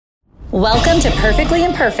Welcome to Perfectly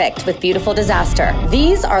Imperfect with Beautiful Disaster.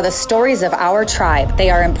 These are the stories of our tribe. They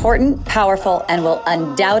are important, powerful, and will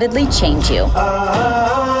undoubtedly change you. All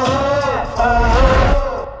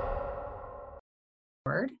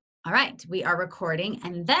right, we are recording,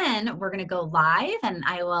 and then we're going to go live, and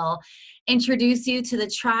I will introduce you to the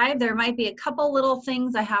tribe. There might be a couple little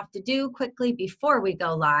things I have to do quickly before we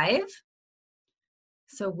go live.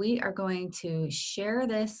 So we are going to share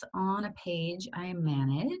this on a page I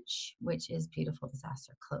manage, which is Beautiful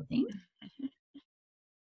Disaster Clothing.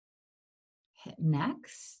 Hit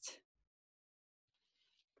next.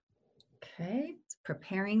 Okay, it's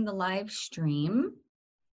preparing the live stream.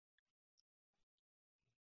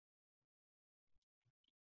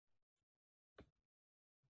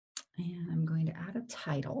 And I'm going to add a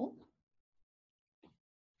title.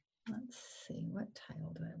 Let's see, what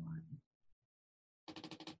title do I want?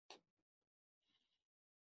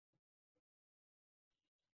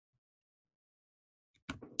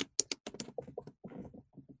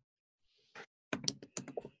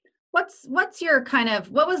 What's your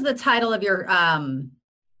what was the title of your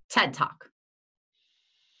TED Talk?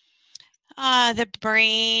 The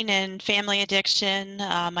brain and family addiction.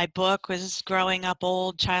 My book was Growing Up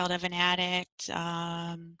Old, Child of an Addict. So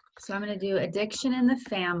I'm going to do Addiction in the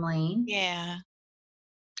Family. Yeah.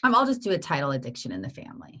 I'll just do a title, Addiction in the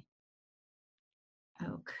Family.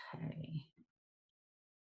 Okay.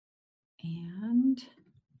 And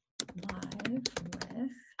live with...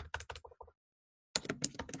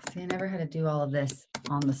 See, I never had to do all of this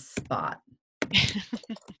on the spot.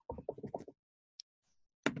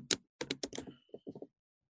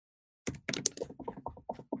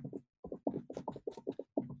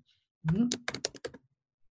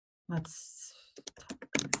 Let's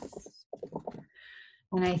talk.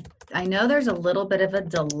 And I know there's a little bit of a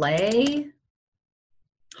delay.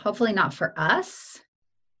 Hopefully not for us.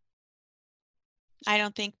 I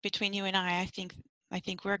don't think between you and I think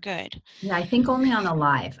we're good. Yeah, I think only on the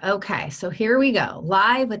live. Okay, so here we go.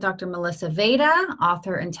 Live with Dr. Melissa Veda,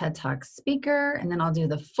 author and TED Talk speaker. And then I'll do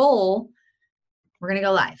the full. We're going to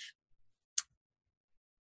go live.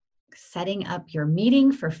 Setting up your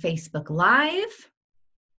meeting for Facebook Live.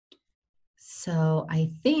 So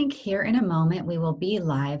I think here in a moment we will be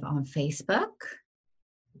live on Facebook.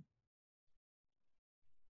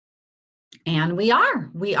 And we are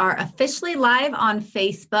officially live on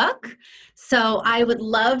Facebook. So I would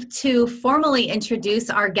love to formally introduce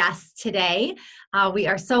our guests today. We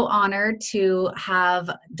are so honored to have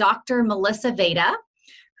Dr. Melissa Veda,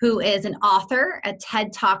 who is an author, a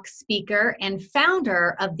TED Talk speaker, and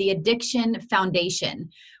founder of the Addiction Foundation,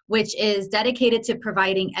 which is dedicated to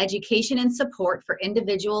providing education and support for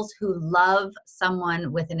individuals who love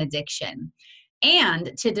someone with an addiction,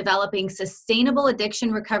 and to developing sustainable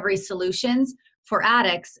addiction recovery solutions for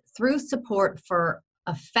addicts through support for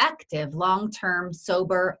effective long-term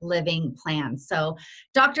sober living plans. So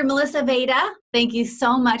Dr. Melissa Veda, thank you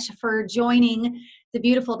so much for joining the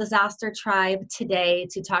Beautiful Disaster Tribe today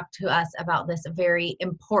to talk to us about this very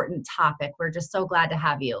important topic. We're just so glad to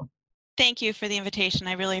have you. Thank you for the invitation.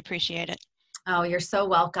 I really appreciate it. Oh, you're so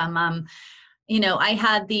welcome. You know, I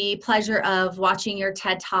had the pleasure of watching your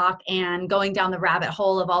TED Talk and going down the rabbit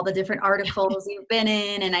hole of all the different articles you've been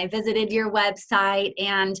in, and I visited your website,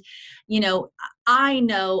 and, you know, I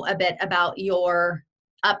know a bit about your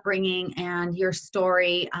upbringing and your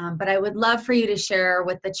story, but I would love for you to share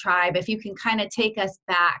with the tribe, if you can kind of take us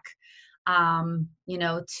back, you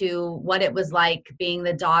know, to what it was like being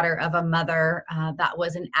the daughter of a mother that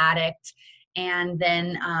was an addict, and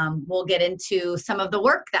then we'll get into some of the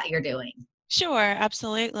work that you're doing. Sure,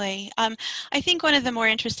 absolutely. I think one of the more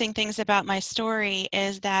interesting things about my story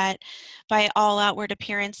is that by all outward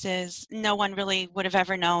appearances, no one really would have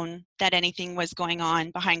ever known that anything was going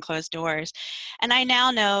on behind closed doors. And I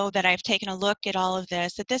now know that I've taken a look at all of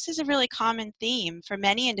this, that this is a really common theme for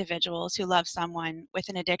many individuals who love someone with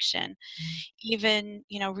an addiction. Even,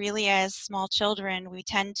 you know, really as small children, we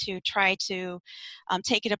tend to try to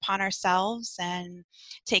take it upon ourselves and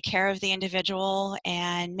take care of the individual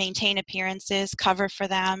and maintain appearances, cover for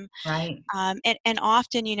them. Right. And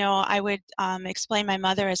often, you know, I would explain my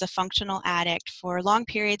mother as a functional addict for long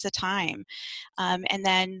periods of time. And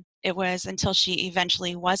then it was until she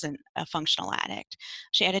eventually wasn't a functional addict.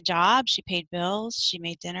 She had a job, she paid bills, she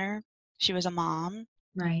made dinner, she was a mom.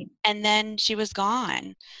 Right. And then she was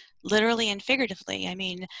gone. literally and figuratively. I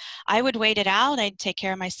mean, I would wait it out. I'd take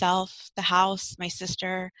care of myself, the house, my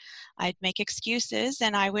sister. I'd make excuses,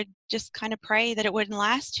 and I would just kind of pray that it wouldn't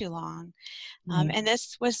last too long. Right. And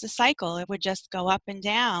this was the cycle. It would just go up and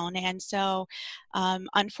down. And so,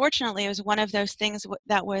 unfortunately, it was one of those things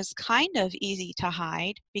that was kind of easy to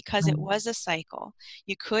hide because it Right. was a cycle.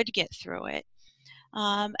 You could get through it.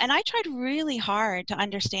 And I tried really hard to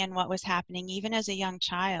understand what was happening, even as a young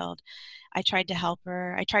child. I tried to help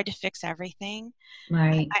her. I tried to fix everything.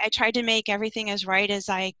 Right. I tried to make everything as right as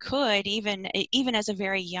I could, even as a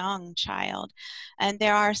very young child. And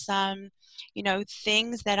there are some,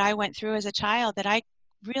 things that I went through as a child that I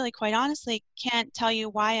really, quite honestly, can't tell you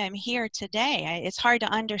why I'm here today. It's hard to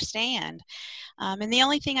understand. And the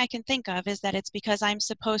only thing I can think of is that it's because I'm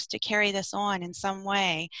supposed to carry this on in some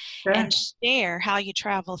way and Sure. share how you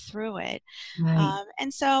travel through it. Right.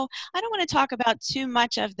 And so I don't want to talk about too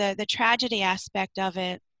much of the tragedy aspect of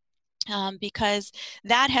it, because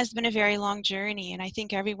that has been a very long journey, and I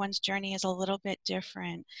think everyone's journey is a little bit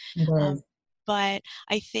different. It Um, is. but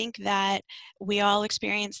I think that we all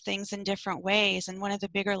experience things in different ways, and one of the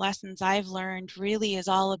bigger lessons I've learned really is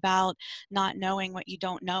all about not knowing what you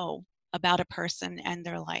don't know about a person and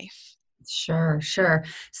their life. Sure, sure.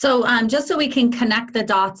 So, just so we can connect the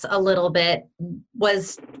dots a little bit,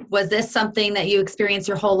 was was this something that you experienced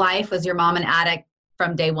your whole life? Was your mom an addict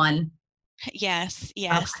from day one? Yes,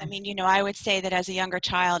 yes. I Okay, mean, I would say that as a younger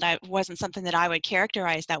child, I wasn't something that I would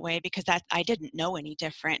characterize that way because that I didn't know any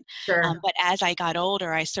different. sure. But as I got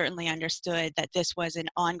older, I certainly understood that this was an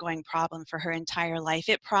ongoing problem for her entire life.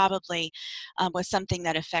 It probably was something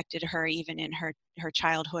that affected her even in her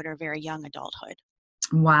childhood or very young adulthood.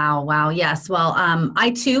 Wow, wow. Yes. Well, I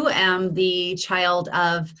too am the child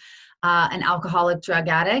of an alcoholic drug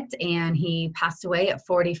addict, and he passed away at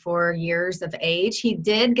 44 years of age. He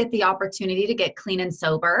did get the opportunity to get clean and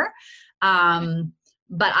sober, um,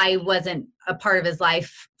 but I wasn't a part of his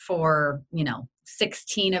life for,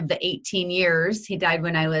 16 of the 18 years. He died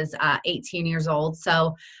when I was 18 years old.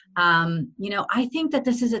 So, I think that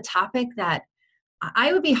this is a topic that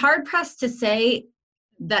I would be hard pressed to say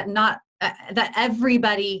that not that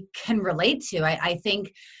everybody can relate to. I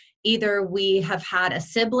think either we have had a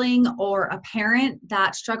sibling or a parent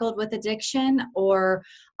that struggled with addiction, or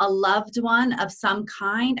a loved one of some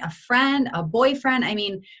kind, a friend, a boyfriend. I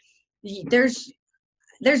mean, there's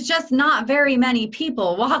just not very many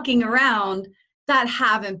people walking around that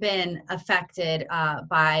haven't been affected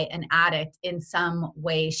by an addict in some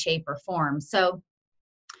way, shape, or form. So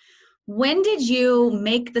when did you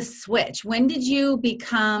make the switch? When did you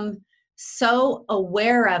become so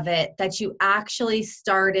aware of it that you actually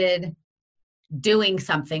started doing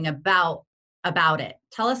something about it?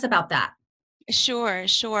 Tell us about that. Sure,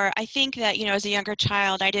 sure. I think that, as a younger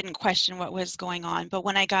child, I didn't question what was going on. But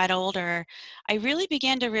when I got older, I really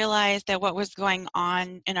began to realize that what was going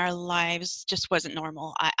on in our lives just wasn't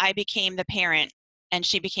normal. I became the parent and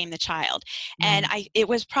she became the child. And Right. it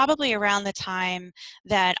was probably around the time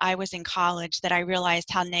that I was in college that I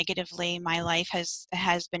realized how negatively my life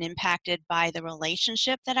has been impacted by the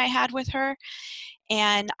relationship that I had with her.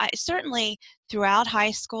 And I certainly throughout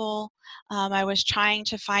high school, I was trying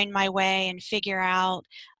to find my way and figure out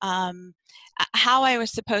how I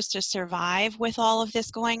was supposed to survive with all of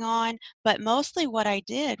this going on. But mostly what I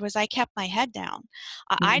did was I kept my head down.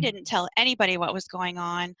 I Mm. didn't tell anybody what was going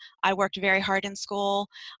on. I worked very hard in school.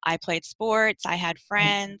 I played sports. I had Right.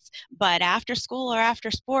 friends. But after school or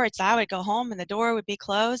after sports, I would go home and the door would be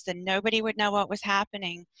closed and nobody would know what was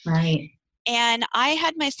happening. Right. And I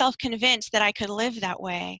had myself convinced that I could live that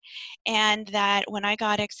way, and that when I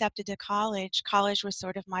got accepted to college, college was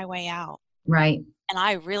sort of my way out. Right. And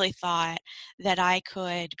I really thought that I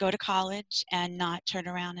could go to college and not turn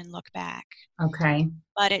around and look back. Okay.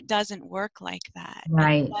 But it doesn't work like that. It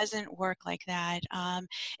Right. doesn't work like that.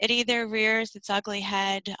 It either rears its ugly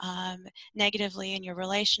head negatively in your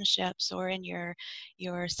relationships or in your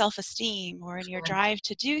self-esteem or in your Sure. drive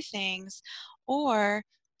to do things, or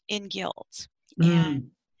in guilt.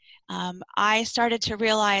 And Mm. I started to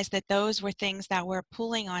realize that those were things that were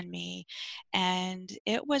pulling on me. And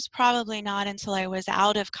it was probably not until I was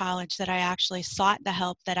out of college that I actually sought the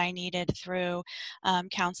help that I needed through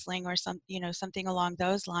counseling or something along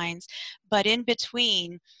those lines. But in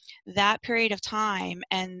between that period of time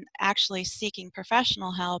and actually seeking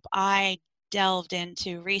professional help, I delved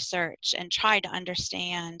into research and tried to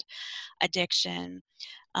understand addiction,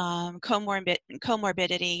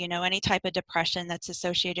 comorbidity, any type of depression that's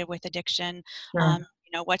associated with addiction, Sure.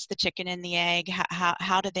 you know, what's the chicken and the egg?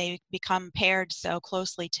 How do they become paired so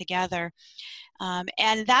closely together?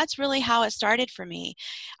 And that's really how it started for me.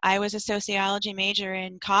 I was a sociology major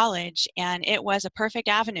in college, and it was a perfect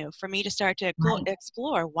avenue for me to start to Right.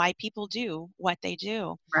 explore why people do what they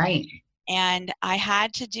do. Right. And I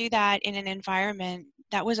had to do that in an environment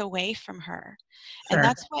that was away from her. And Sure.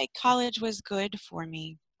 that's why college was good for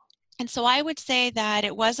me. And so I would say that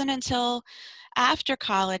it wasn't until after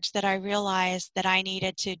college that I realized that I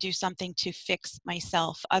needed to do something to fix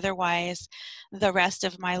myself. Otherwise, the rest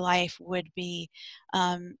of my life would be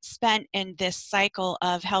spent in this cycle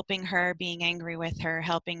of helping her, being angry with her,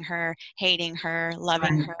 helping her, hating her,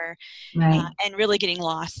 loving Right. her, Right. and really getting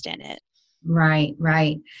lost in it. Right,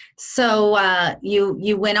 right. So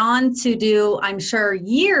you went on to do, I'm sure,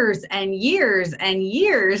 years and years and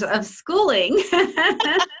years of schooling.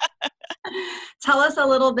 Tell us a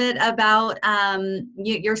little bit about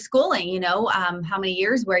your schooling. How many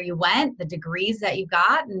years, where you went, the degrees that you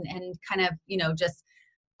got, and kind of just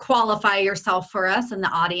qualify yourself for us and the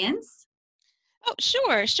audience. Oh,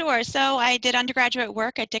 sure, sure. So I did undergraduate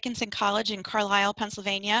work at Dickinson College in Carlisle,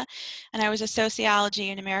 Pennsylvania, and I was a sociology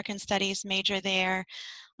and American studies major there.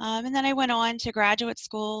 And then I went on to graduate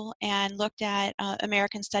school and looked at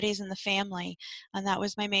American Studies in the Family, and that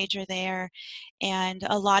was my major there. And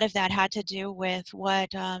a lot of that had to do with what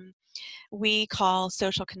we call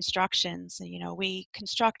social constructions. You know, we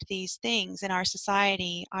construct these things in our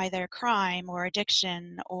society, either crime or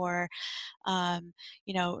addiction or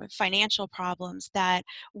you know, financial problems that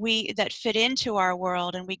fit into our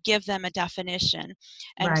world, and we give them a definition.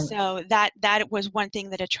 And Right. so that was one thing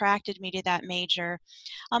that attracted me to that major.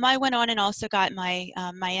 I went on and also got my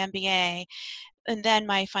MBA, and then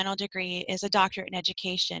my final degree is a doctorate in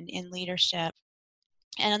education in leadership.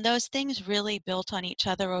 And those things really built on each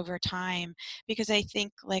other over time, because I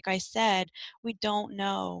think, like I said, we don't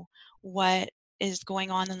know what is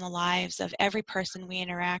going on in the lives of every person we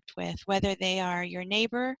interact with, whether they are your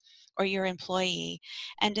neighbor or your employee.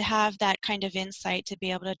 And to have that kind of insight, to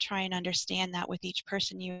be able to try and understand that with each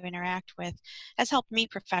person you interact with, has helped me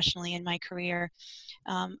professionally in my career.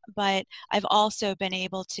 But I've also been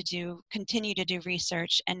able to continue to do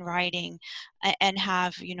research and writing, and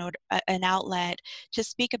have, you know, an outlet to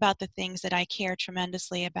speak about the things that I care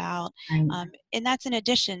tremendously about. Right. And that's in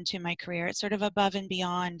addition to my career. It's sort of above and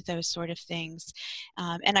beyond those sort of things.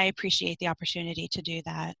 And I appreciate the opportunity to do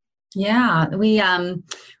that. Yeah, we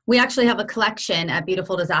actually have a collection at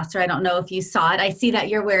Beautiful Disaster. I don't know if you saw it. I see that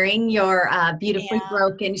you're wearing your beautifully Yeah,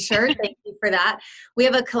 broken shirt. Thank you for that. We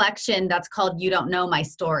have a collection that's called "You Don't Know My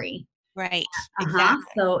Story." right, Uh-huh. exactly.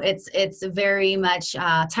 So it's very much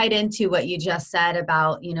tied into what you just said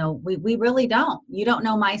about, we really don't. You don't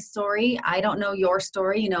know my story. I don't know your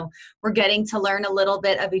story. We're getting to learn a little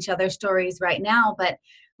bit of each other's stories right now, but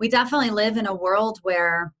we definitely live in a world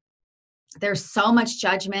where there's so much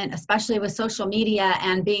judgment, especially with social media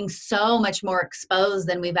and being so much more exposed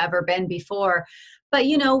than we've ever been before. But,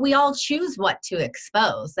 we all choose what to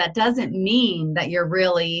expose. That doesn't mean that you're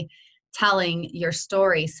really telling your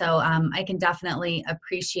story. So I can definitely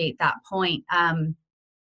appreciate that point. How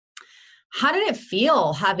did it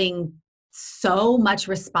feel having so much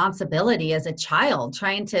responsibility as a child,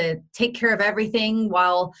 trying to take care of everything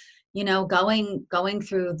while going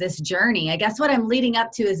through this journey? I guess what I'm leading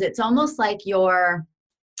up to is it's almost like your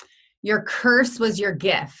curse was your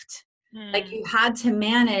gift. Like Mm. you had to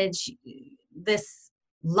manage this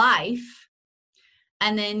life,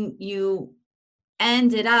 and then you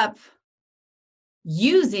ended up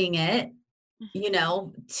using it,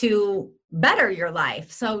 to better your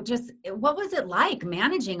life. So just what was it like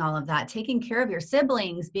managing all of that, taking care of your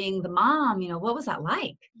siblings, being the mom, what was that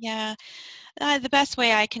like? Yeah. The best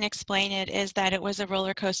way I can explain it is that it was a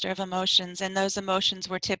roller coaster of emotions, and those emotions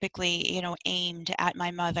were typically, you know, aimed at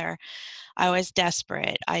my mother. I was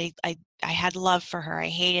desperate. I had love for her. I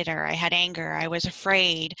hated her. I had anger. I was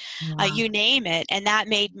afraid. Wow. You name it, and that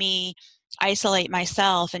made me isolate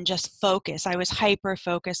myself and just focus. I was hyper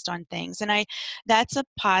focused on things, and I that's a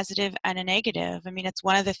positive and a negative. I mean, it's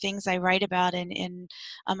one of the things I write about in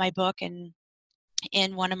my book and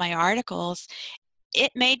in one of my articles.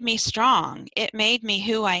 It made me strong. It made me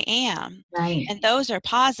who I am. Right. And those are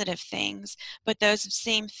positive things, but those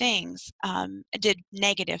same things did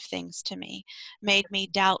negative things to me, made me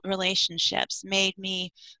doubt relationships, made me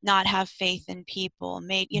not have faith in people,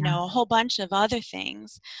 made, you Yeah. know, a whole bunch of other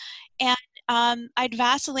things. And I'd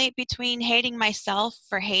vacillate between hating myself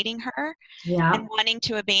for hating her Yeah. and wanting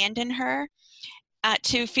to abandon her,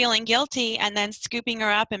 to feeling guilty and then scooping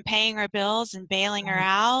her up and paying her bills and bailing her Right.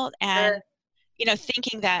 out. Sure. And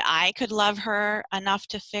thinking that I could love her enough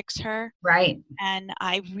to fix her. Right. And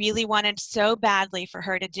I really wanted so badly for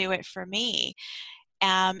her to do it for me.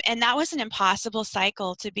 And that was an impossible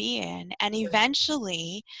cycle to be in. And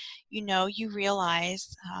eventually, you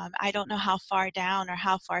realize, I don't know how far down or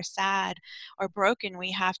how far sad or broken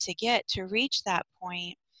we have to get to reach that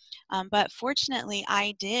point. But fortunately,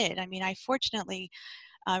 I did. I mean, I fortunately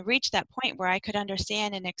reached that point where I could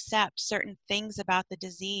understand and accept certain things about the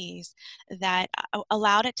disease that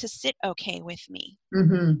allowed it to sit okay with me.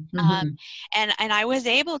 Mm-hmm. Um, Mm-hmm. and I was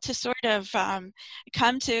able to sort of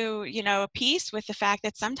come to a peace with the fact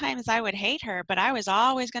that sometimes I would hate her, but I was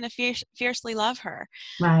always going to fiercely love her.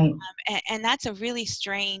 Right. And that's a really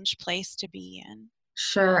strange place to be in.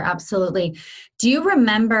 Sure, absolutely. Do you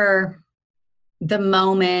remember the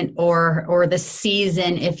moment or the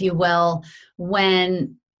season, if you will,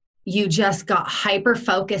 when you just got hyper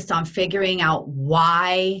focused on figuring out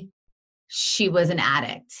why she was an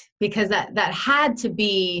addict? Because that had to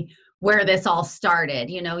be where this all started.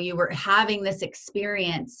 You were having this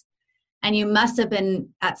experience and you must have been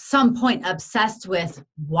at some point obsessed with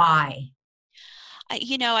why.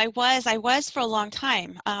 I was for a long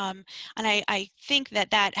time, and I think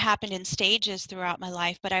that happened in stages throughout my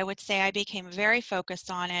life. But I would say I became very focused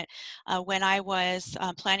on it when I was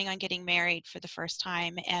planning on getting married for the first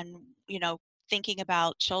time, and thinking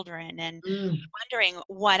about children and Mm, wondering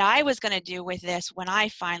what I was going to do with this when I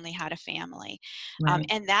finally had a family. right.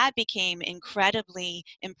 And that became incredibly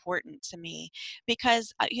important to me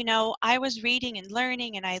because, I was reading and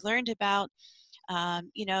learning, and I learned about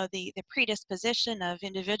the predisposition of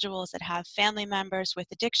individuals that have family members with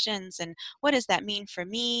addictions, and what does that mean for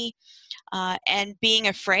me? And being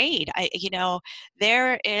afraid.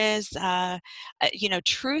 There is,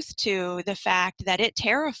 truth to the fact that it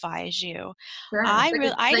terrifies you. Sure. I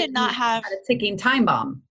Like did you not have. had a ticking time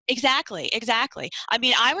bomb. Exactly, exactly. I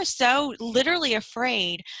mean, I was so literally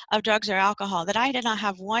afraid of drugs or alcohol that I did not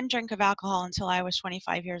have one drink of alcohol until I was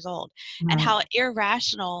 25 years old. And Right. how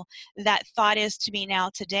irrational that thought is to me now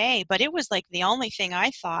today, but it was like the only thing I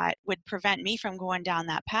thought would prevent me from going down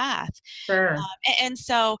that path. Sure. And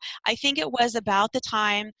so I think it was about the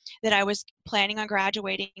time that I was planning on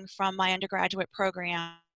graduating from my undergraduate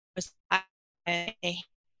program. Was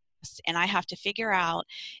and I have to figure out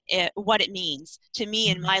what it means to me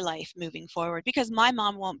in my life moving forward, because my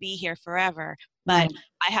mom won't be here forever, but Right.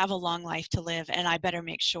 I have a long life to live, and I better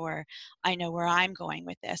make sure I know where I'm going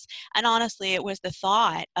with this. And honestly, it was the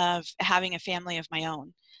thought of having a family of my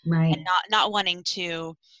own and Right. not wanting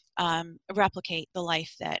to replicate the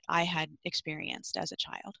life that I had experienced as a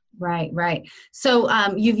child. Right, right. So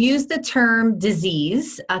you've used the term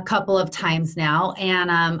disease a couple of times now,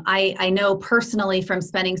 and I know personally from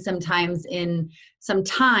spending some time in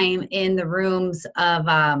the rooms of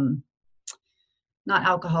not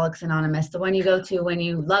Alcoholics Anonymous, the one you go to when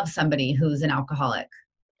you love somebody who's an alcoholic.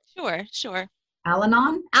 Sure, sure.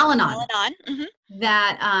 Al-Anon, Al-Anon. Al-Anon.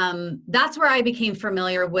 Hmm. That's where I became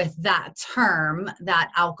familiar with that term,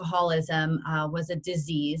 that alcoholism was a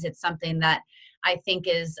disease. It's something that I think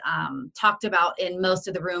is talked about in most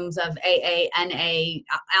of the rooms of AA, NA,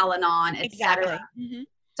 Al-Anon, etc. Exactly. Hmm.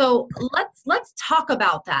 So let's talk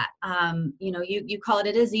about that. You call it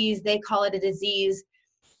a disease, they call it a disease,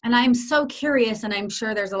 and I'm so curious, and I'm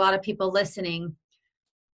sure there's a lot of people listening.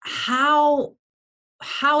 How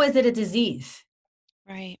is it a disease?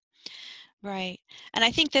 Right. Right. And I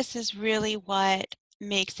think this is really what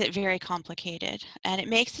makes it very complicated. And it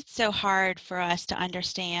makes it so hard for us to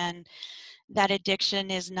understand that addiction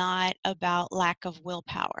is not about lack of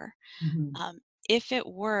willpower. Mhm. Um, if it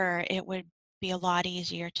were, it would be a lot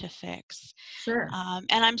easier to fix. Sure.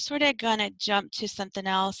 And I'm sort of going to jump to something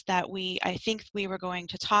else that I think we were going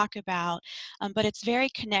to talk about, but it's very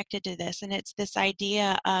connected to this, and it's this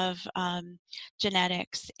idea of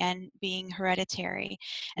genetics and being hereditary.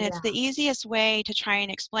 And it's Yeah. the easiest way to try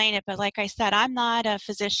and explain it, but like I said, I'm not a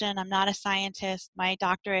physician, I'm not a scientist, my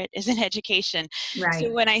doctorate is in education. So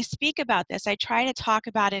Right. when I speak about this, I try to talk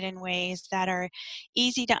about it in ways that are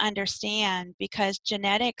easy to understand, because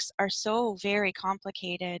genetics are so very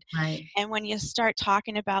complicated. Right. And when you start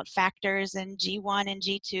talking about factors and G1 and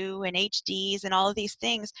G2 and HDs and all of these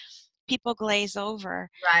things, people glaze over.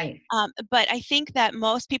 Right. But I think that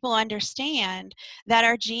most people understand that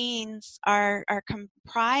our genes are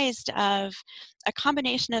comprised of a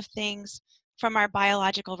combination of things from our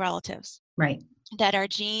biological relatives, Right. that our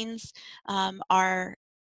genes are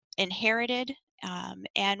inherited,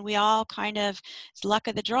 and we all kind of, it's luck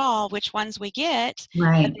of the draw which ones we get, but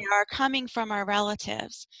Right. they are coming from our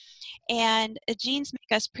relatives. And genes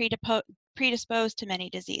make us predisposed to many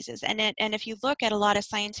diseases. And if you look at a lot of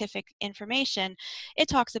scientific information, it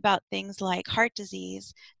talks about things like heart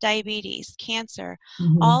disease, diabetes, cancer.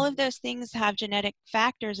 Mhm. All of those things have genetic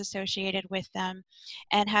factors associated with them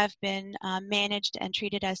and have been managed and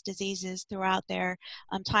treated as diseases throughout their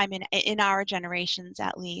time in our generations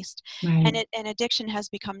at least. Right. And addiction has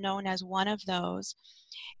become known as one of those.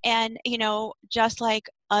 And, just like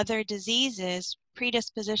other diseases,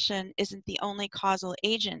 predisposition isn't the only causal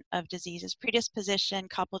agent of diseases. Predisposition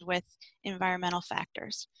coupled with environmental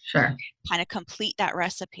factors Sure. kind of complete that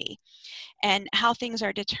recipe. And how things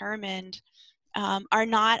are determined are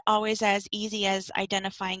not always as easy as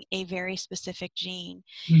identifying a very specific gene.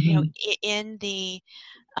 Mhm. In the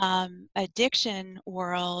addiction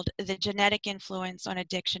world, the genetic influence on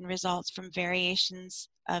addiction results from variations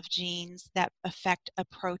of genes that affect a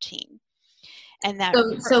protein. And that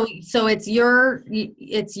So it's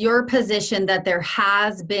your position that there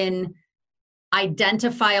has been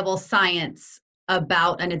identifiable science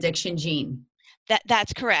about an addiction gene.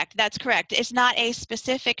 that's correct. That's correct. It's not a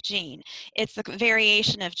specific gene. It's the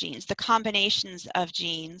variation of genes, the combinations of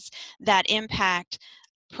genes that impact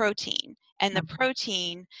protein. And the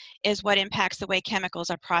protein is what impacts the way chemicals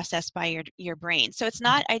are processed by your brain. So it's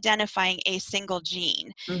not identifying a single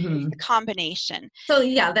gene. It's the Mhm. combination. So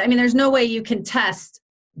yeah, I mean, there's no way you can test,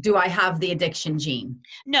 do I have the addiction gene?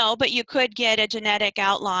 No, but you could get a genetic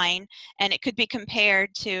outline, and it could be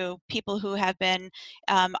compared to people who have been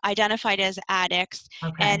identified as addicts,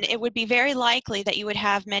 Okay. and it would be very likely that you would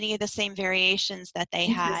have many of the same variations that they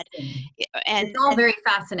had. Interesting. It's all And very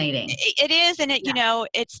fascinating. it is, and Yeah.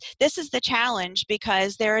 this is the challenge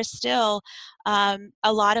because there is still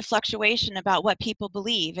a lot of fluctuation about what people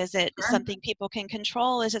believe. Is it Sure. something people can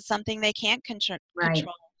control? Is it something they can't Right.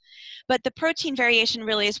 control? But the protein variation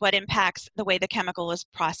really is what impacts the way the chemical is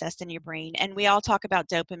processed in your brain. And we all talk about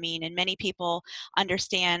dopamine, and many people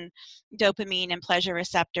understand dopamine and pleasure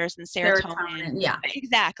receptors and serotonin. Serotonin. Yeah.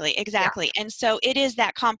 Exactly, Yeah. exactly. And so it is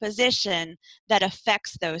that composition that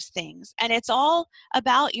affects those things. And it's all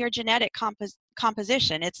about your genetic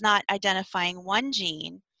composition. It's not identifying one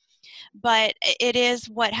gene, but it is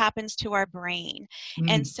what happens to our brain.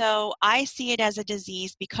 And Mm. so I see it as a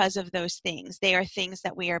disease because of those things. They are things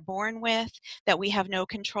that we are born with, that we have no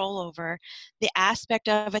control over. The aspect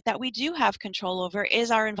of it that we do have control over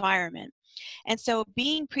is our environment. And so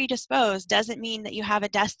being predisposed doesn't mean that you have a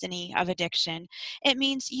destiny of addiction. It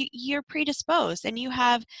means you're predisposed and you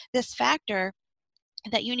have this factor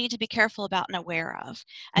that you need to be careful about and aware of.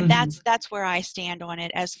 And Mhm. that's where I stand on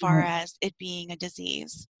it as far Right. as it being a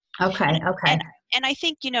disease. Okay. And Okay. and and I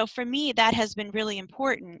think, for me, that has been really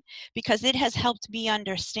important because it has helped me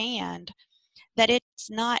understand that it's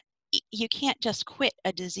not, you can't just quit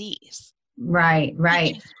a disease. Right. You can't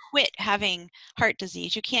Right. just quit having heart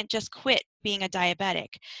disease. You can't just quit being a diabetic.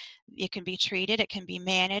 It can be treated, it can be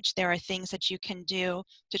managed. There are things that you can do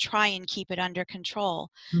to try and keep it under control.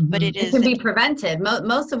 But Mhm. it It can be isn't prevented.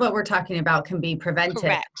 Most of what we're talking about can be prevented.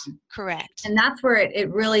 correct. Correct. And that's where it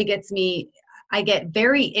really gets me. I get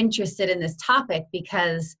very interested in this topic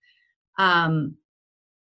because, um,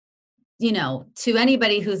 to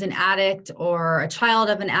anybody who's an addict or a child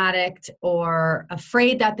of an addict or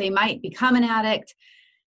afraid that they might become an addict,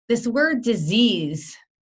 this word disease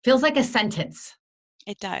feels like a sentence.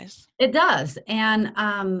 It does. It does. And,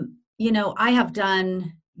 I have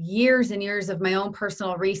done years and years of my own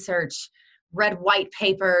personal research, read white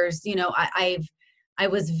papers. I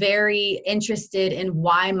was very interested in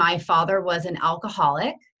why my father was an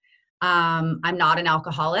alcoholic. I'm not an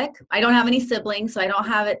alcoholic. I don't have any siblings, so I don't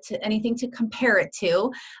have anything to compare it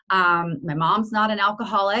to. My mom's not an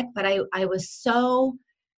alcoholic, but I was so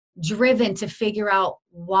driven to figure out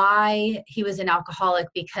why he was an alcoholic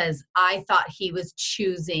because I thought he was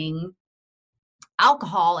choosing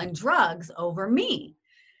alcohol and drugs over me.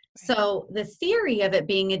 Right. So the theory of it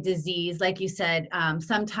being a disease, like you said,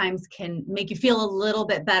 sometimes can make you feel a little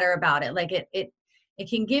bit better about it. Like it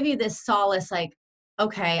can give you this solace, like,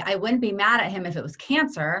 okay, I wouldn't be mad at him if it was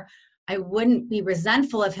cancer. I wouldn't be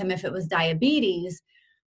resentful of him if it was diabetes.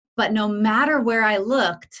 But no matter where I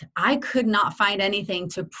looked, I could not find anything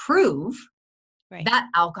to prove Right. that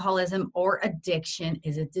alcoholism or addiction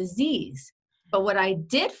is a disease. But what I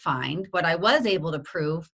did find, what I was able to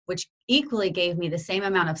prove, which equally gave me the same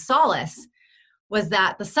amount of solace, was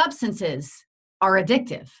that the substances are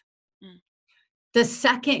addictive. Mm. The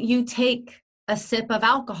second you take a sip of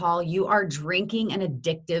alcohol, you are drinking an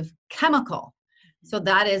addictive chemical. So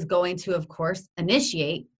that is going to, of course,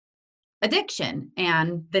 initiate addiction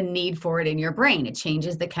and the need for it in your brain. It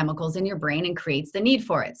changes the chemicals in your brain and creates the need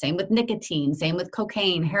for it. Same with nicotine, same with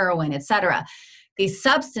cocaine, heroin, etc. these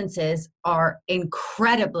substances are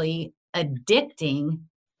incredibly addicting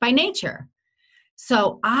by nature.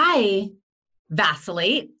 So I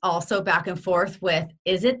vacillate also back and forth with,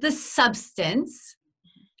 is it the substance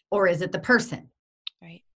or is it the person?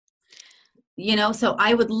 Right. So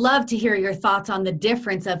I would love to hear your thoughts on the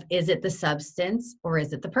difference of, is it the substance or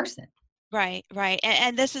is it the person? Right, right.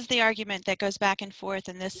 And this is the argument that goes back and forth,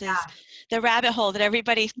 and this is Yeah. the rabbit hole that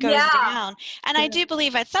everybody goes Yeah. down. And I do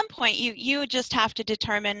believe at some point you just have to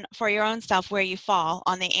determine for your own self where you fall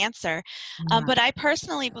on the answer. Yeah. But I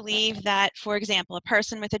personally believe that, for example, a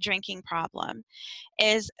person with a drinking problem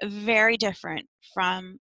is very different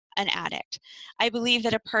from an addict. I believe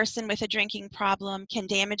that a person with a drinking problem can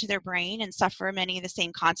damage their brain and suffer many of the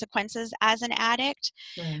same consequences as an addict.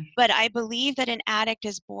 Sure. But I believe that an addict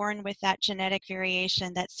is born with that genetic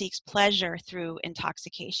variation that seeks pleasure through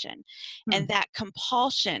intoxication. And that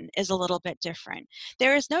compulsion is a little bit different.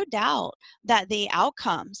 There is no doubt that the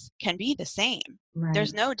outcomes can be the same.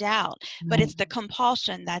 There's Right. no doubt, but Right. it's the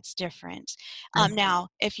compulsion that's different. I see. Now,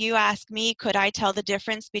 if you ask me, could I tell the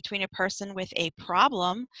difference between a person with a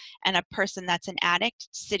problem and a person that's an addict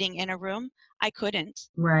sitting in a room? I couldn't.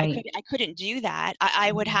 Right. I couldn't do that.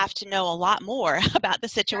 I would have to know a lot more about the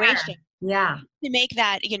Sure. situation Yeah. to make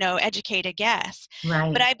that, educated guess. But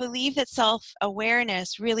Right. I believe that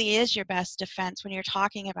self-awareness really is your best defense when you're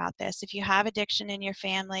talking about this. If you have addiction in your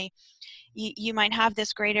family, you might have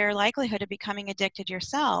this greater likelihood of becoming addicted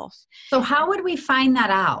yourself. So how would we find that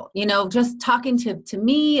out? Just talking to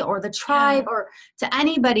me or the Yeah. tribe or to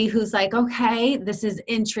anybody who's like, okay, this is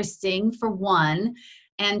interesting for one.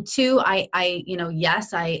 And two,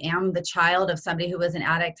 yes, I am the child of somebody who was an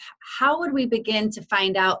addict. How would we begin to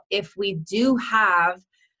find out if we do have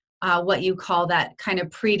what you call that kind of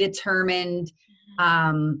predetermined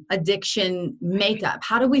addiction makeup?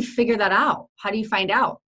 How do we figure that out? How do you find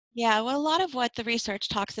out? Yeah, well, a lot of what the research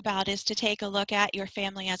talks about is to take a look at your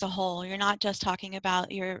family as a whole. You're not just talking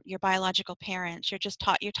about your biological parents.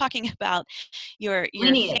 You're talking about your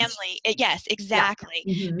Lineage. family. Yes, Yeah. exactly.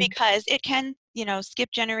 Hmm. Because it can,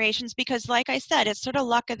 skip generations because like I said, it's sort of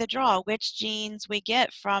luck of the draw which genes we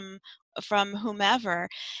get from whomever.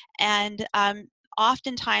 And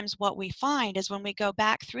oftentimes what we find is when we go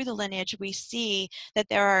back through the lineage, we see that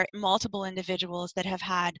there are multiple individuals that have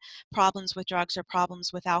had problems with drugs or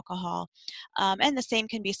problems with alcohol. And the same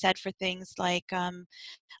can be said for things like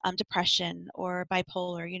depression or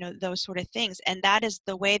bipolar, those sort of things. And that is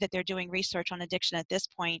the way that they're doing research on addiction at this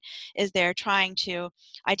point, is they're trying to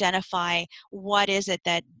identify what is it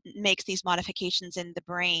that makes these modifications in the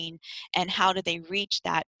brain and how do they reach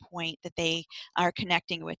that point that they are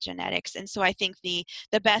connecting with genetics. And so I think the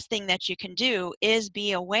best thing that you can do is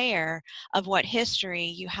be aware of what history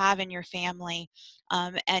you have in your family,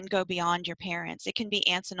 and go beyond your parents. It can be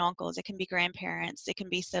aunts and uncles, it can be grandparents, it can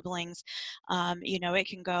be siblings, it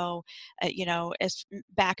can go, as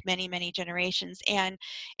back many, many generations. And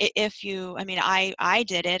if you, I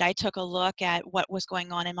did it. I took a look at what was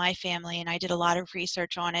going on in my family, and I did a lot of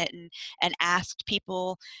research on it, and asked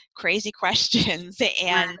people crazy questions.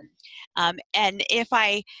 And if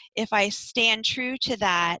I stand true to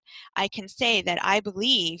that, I can say that I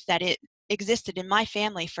believe that it existed in my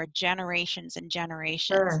family for generations and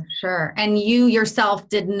generations. Sure, sure. And you yourself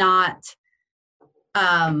did not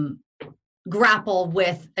um, grapple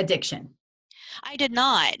with addiction. I did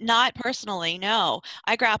not personally, no.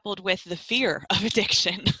 I grappled with the fear of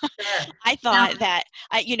addiction. Sure. I Now, thought that,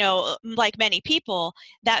 like many people,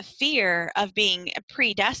 that fear of being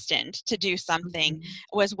predestined to do something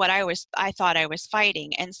was what I thought I was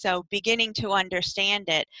fighting. And so beginning to understand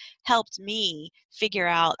it helped me figure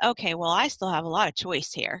out, okay, well, I still have a lot of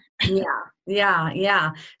choice here. yeah, yeah,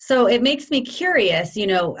 yeah. So it makes me curious,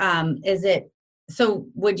 so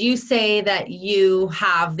would you say that you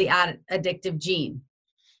have the addictive gene?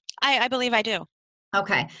 I believe I do.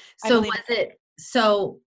 Okay. I So believe was it,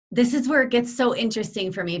 so this is where it gets so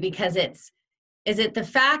interesting for me because is it the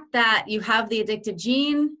fact that you have the addictive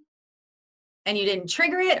gene and you didn't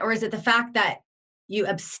trigger it, or is it the fact that you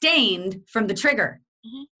abstained from the trigger?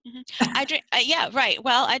 Mhm, mhm. I drink, yeah, right.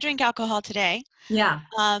 Well, I drink alcohol today. Yeah.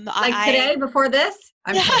 Like I today before this?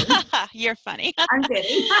 I'm kidding. You're funny. I'm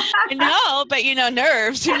kidding. No, but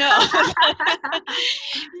nerves, who knows?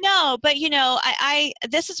 No, but I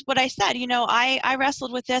this is what I said, I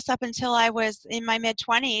wrestled with this up until I was in my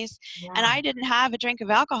mid-20s, and Yeah. I didn't have a drink of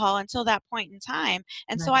alcohol until that point in time.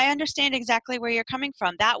 And so Right. I understand exactly where you're coming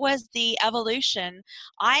from. That was the evolution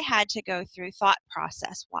I had to go through thought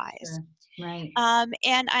process wise. Sure. Right. And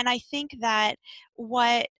I think that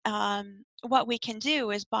what what we can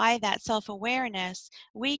do is, by that self-awareness,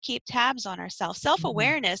 we keep tabs on ourselves.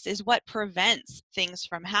 Self-awareness is what prevents things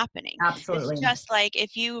from happening. It's Absolutely. just like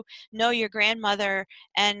if you know your grandmother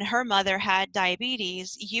and her mother had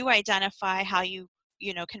diabetes, you identify how you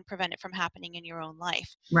can prevent it from happening in your own life.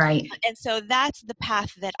 Right. And so that's the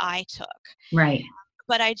path that I took. Right.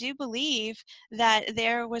 But I do believe that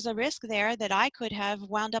there was a risk there that I could have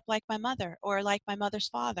wound up like my mother, or like my mother's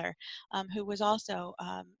father, who was also,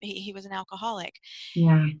 he was an alcoholic.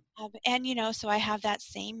 Yeah. So I have that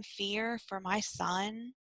same fear for my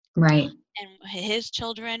son Right. and his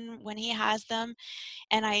children when he has them.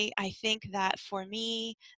 And I think that for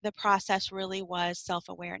me, the process really was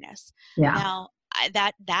self-awareness. Yeah. Now,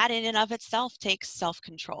 that in and of itself takes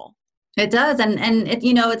self-control. It does. And it,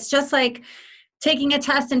 it's just like taking a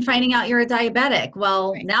test and finding out you're a diabetic.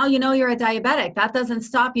 Well, Right. now you know you're a diabetic. That doesn't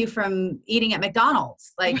stop you from eating at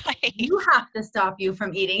McDonald's. Like, Right. you have to stop you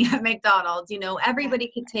from eating at McDonald's.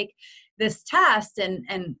 Everybody could take this test,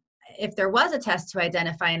 and if there was a test to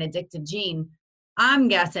identify an addictive gene, I'm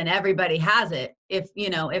guessing everybody has it. If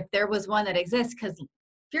there was one that exists, because if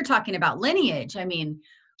you're talking about lineage, I mean,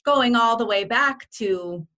 going all the way back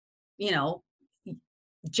to, you know,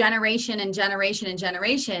 generation and generation and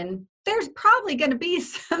generation, there's probably going to be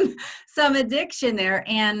some addiction there.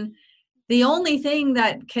 And the only thing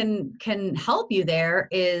that can help you there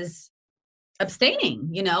is abstaining.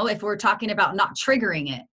 If we're talking about not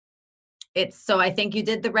triggering it, so I think you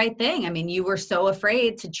did the right thing. I mean, you were so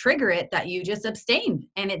afraid to trigger it that you just abstained,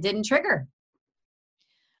 and it didn't trigger.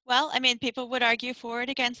 Well, I mean, people would argue for it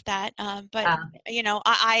against that, but uh,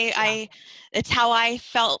 it's how I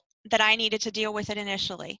felt that I needed to deal with it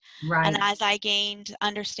initially. And right. as I gained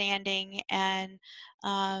understanding and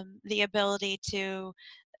the ability to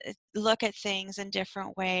look at things in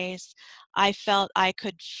different ways, I felt I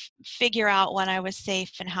could figure out when I was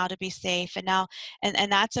safe and how to be safe. And now,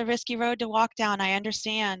 and that's a risky road to walk down. I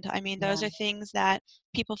understand. I mean, those Yeah. are things that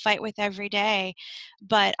people fight with every day.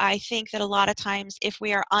 But I think that a lot of times, if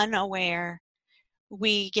we are unaware,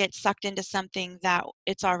 we get sucked into something that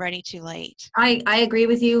it's already too late. I agree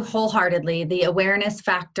with you wholeheartedly. The awareness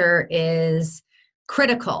factor is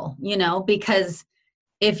critical, because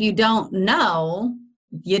if you don't know,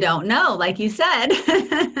 you don't know, like you said.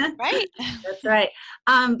 Right. That's right.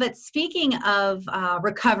 But speaking of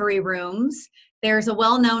recovery rooms, there's a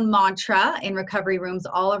well-known mantra in recovery rooms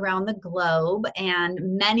all around the globe, and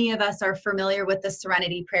many of us are familiar with the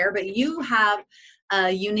Serenity Prayer, but you have a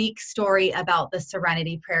unique story about the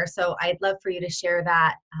Serenity Prayer. So I'd love for you to share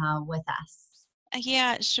that with us.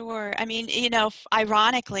 Yeah, sure. I mean,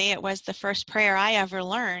 ironically, it was the first prayer I ever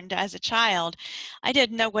learned as a child. I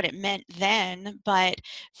didn't know what it meant then, but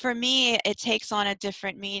for me, it takes on a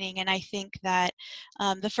different meaning. And I think that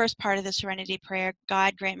the first part of the Serenity Prayer,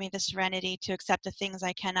 God grant me the serenity to accept the things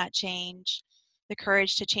I cannot change, the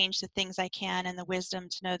courage to change the things I can, and the wisdom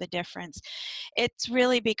to know the difference. It's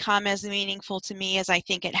really become as meaningful to me as I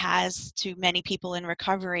think it has to many people in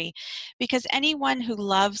recovery, because anyone who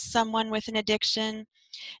loves someone with an addiction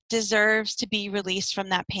deserves to be released from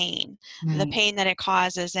that pain, the Right. pain that it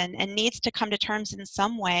causes, and needs to come to terms in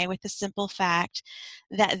some way with the simple fact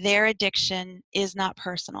that their addiction is not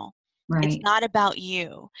personal. It's Right. not about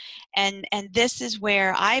you. And this is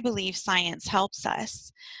where I believe science helps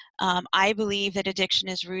us. I believe that addiction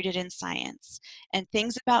is rooted in science. And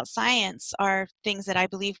things about science are things that I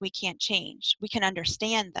believe we can't change. We can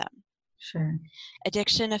understand them. Sure.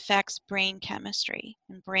 Addiction affects brain chemistry,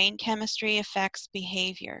 and brain chemistry affects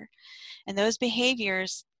behavior. And those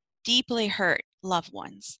behaviors deeply hurt loved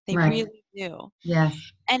ones. They Right. really do. Yes.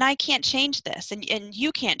 And I can't change this, and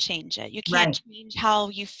you can't change it. You can't Right. change how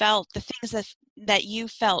you felt, the things that you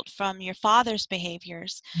felt from your father's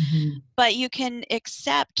behaviors, Mhm. but you can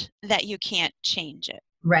accept that you can't change it.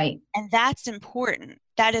 Right. And that's important.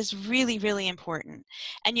 That is really, really important.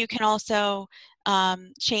 And you can also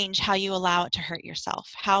change how you allow it to hurt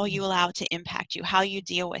yourself, how you allow it to impact you, how you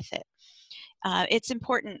deal with it. It's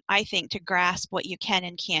important, I think, to grasp what you can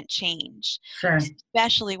and can't change, Sure.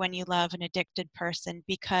 especially when you love an addicted person,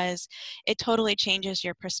 because it totally changes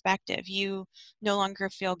your perspective. You no longer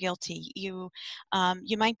feel guilty. You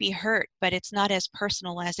might be hurt, but it's not as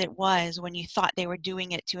personal as it was when you thought they were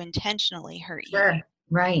doing it to intentionally hurt you. Sure.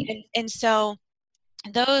 Right. And so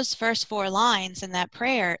those first 4 lines in that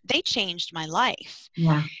prayer, they changed my life.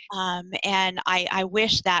 Yeah. And I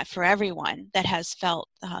wish that for everyone that has felt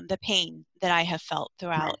the pain that I have felt Right.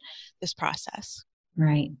 throughout this process.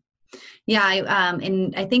 Right. Yeah.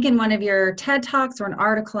 I think in one of your TED Talks or an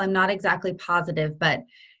article, I'm not exactly positive, but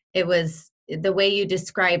it was the way you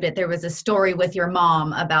described it. There was a story with your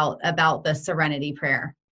mom about the Serenity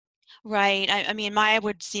Prayer. Right. I mean, I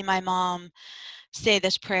would see my mom say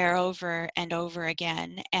this prayer over and over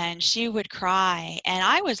again, and she would cry. And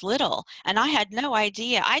I was little, and I had no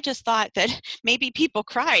idea. I just thought that maybe people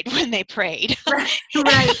cried when they prayed. Right.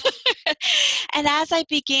 Right. And as I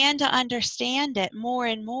began to understand it more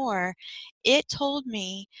and more, it told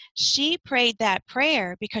me she prayed that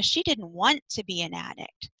prayer because she didn't want to be an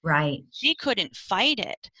addict. Right. She couldn't fight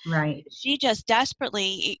it. Right. She just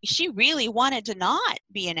desperately, she really wanted to not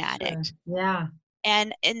be an Sure. addict. Yeah.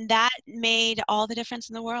 And that made all the difference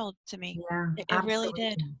in the world to me. Yeah. It really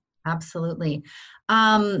did. Absolutely. Absolutely.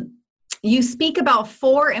 Um, you speak about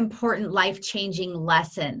 4 important life-changing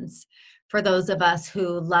lessons for those of us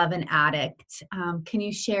who love an addict. Can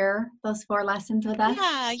you share those 4 lessons with us?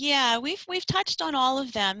 Yeah, we've touched on all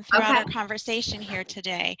of them throughout Okay. our conversation here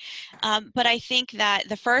today, but I think that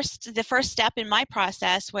the first step in my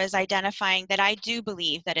process was identifying that I do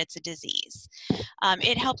believe that it's a disease.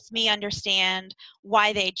 It helps me understand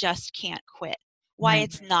why they just can't quit, why Right.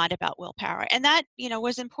 it's not about willpower, and that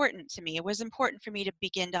was important to me. It was important for me to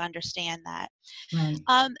begin to understand that. Right.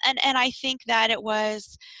 And I think that it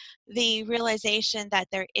was the realization that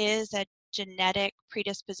there is a genetic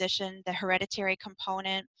predisposition, the hereditary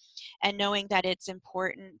component, and knowing that it's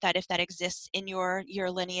important that if that exists in your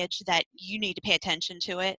lineage, that you need to pay attention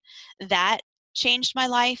to it. That changed my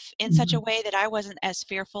life in such a Mhm. way that I wasn't as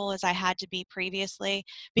fearful as I had to be previously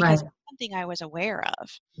because Right. it was something I was aware of.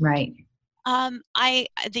 Right.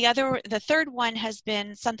 The third one has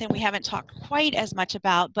been something we haven't talked quite as much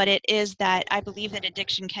about, but it is that I believe that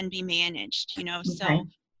addiction can be managed, Okay. so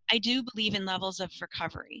I do believe in levels of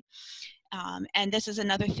recovery. And this is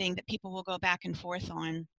another thing that people will go back and forth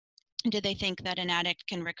on. Do they think that an addict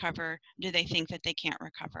can recover? Do they think that they can't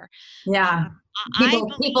recover? Um, Yeah. I People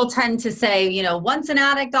believe, tend to say, once an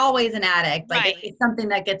addict, always an addict. Like right. it's something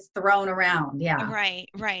that gets thrown around. Yeah. Right,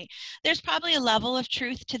 right. There's probably a level of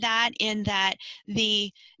truth to that in that the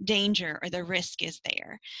danger or the risk is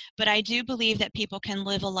there. But I do believe that people can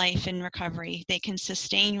live a life in recovery. They can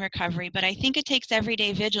sustain recovery, but I think it takes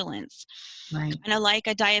everyday vigilance. Right. Kind of like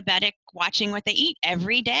a diabetic watching what they eat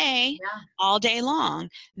every day, Yeah. all day long.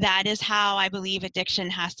 That is how I believe addiction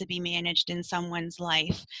has to be managed in someone's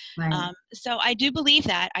life. Right. So I do believe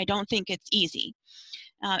that. I don't think it's easy.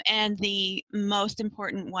 And the most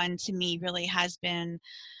important one to me really has been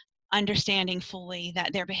understanding fully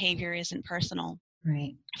that their behavior isn't personal.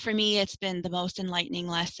 Right. For me, it's been the most enlightening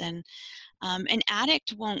lesson. An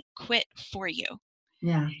addict won't quit for you,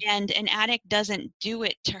 Yeah. and an addict doesn't do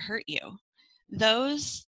it to hurt you.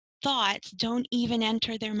 Those thoughts don't even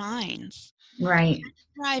enter their minds. Right.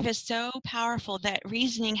 Drive is so powerful that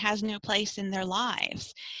reasoning has no place in their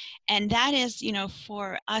lives. And that is,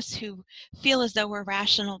 for us who feel as though we're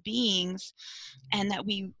rational beings and that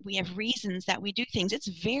we have reasons that we do things, it's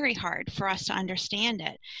very hard for us to understand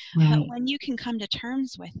it. But Right. when you can come to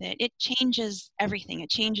terms with it, it changes everything.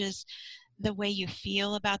 It changes the way you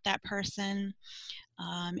feel about that person.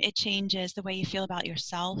 It changes the way you feel about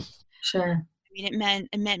yourself. Sure. I mean,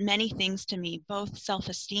 it meant many things to me, both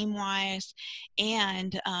self-esteem wise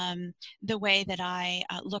and the way that I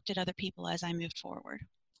looked at other people as I moved forward.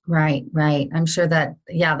 Right. Right. I'm sure that,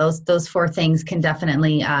 yeah, those 4 things can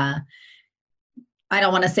definitely, I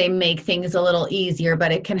don't want to say make things a little easier,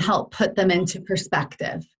 but it can help put them into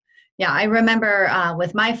perspective. Yeah. I remember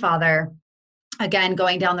with my father, again,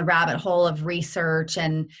 going down the rabbit hole of research,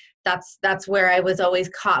 and that's where I was always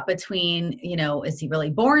caught between, is he really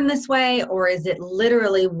born this way, or is it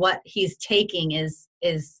literally what he's taking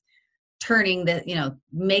is turning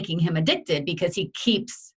making him addicted because he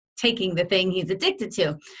keeps taking the thing he's addicted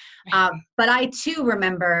to. But I too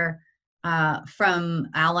remember from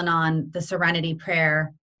Al-Anon the Serenity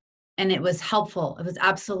Prayer, and it was helpful. It was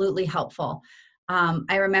absolutely helpful.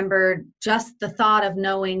 I remember just the thought of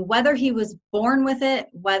knowing whether he was born with it,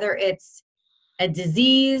 whether it's a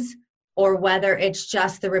disease, or whether it's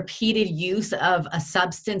just the repeated use of a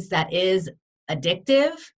substance that is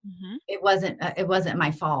addictive. Hmm. It wasn't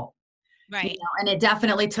my fault. Right. And it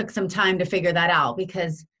definitely took some time to figure that out,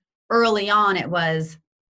 because early on it was,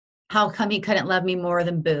 how come he couldn't love me more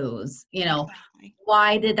than booze? Exactly.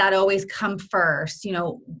 Why did that always come first?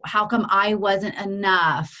 How come I wasn't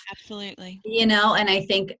enough? Absolutely. And I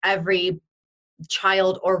think every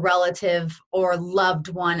child or relative or loved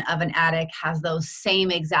one of an addict has those same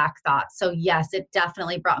exact thoughts. So yes, it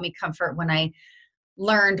definitely brought me comfort when I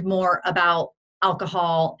learned more about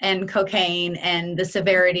alcohol and cocaine and the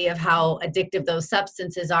severity of how addictive those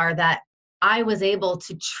substances are, that I was able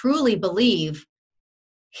to truly believe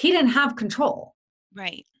he didn't have control,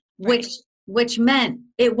 Right. which Right. which meant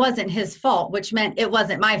it wasn't his fault, which meant it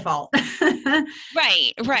wasn't my fault.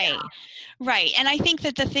 Right, Yeah. right, right. And I think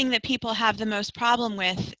that the thing that people have the most problem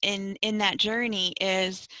with in that journey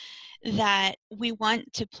is that we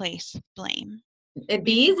want to place blame. It'd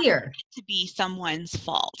be We want easier. it to be someone's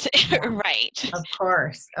fault, Yeah, right? of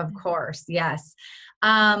course, yes.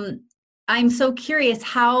 Um, I'm so curious,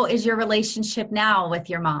 how is your relationship now with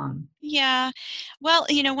your mom? Yeah. Well,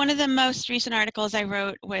 one of the most recent articles I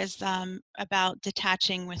wrote was about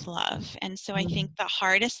detaching with love. And so I think Mm, the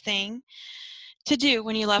hardest thing to do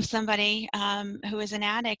when you love somebody who is an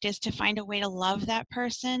addict is to find a way to love that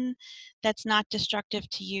person that's not destructive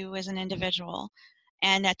to you as an individual.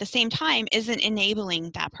 And at the same time, isn't enabling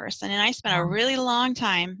that person. And I spent a wow. really long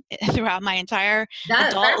time throughout my entire That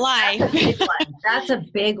adult life. that's a big one. That's a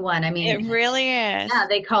big one. I mean, It really yeah, is.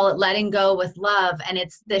 they call it letting go with love, and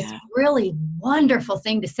it's this Yeah. really wonderful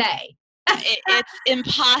thing to say. It's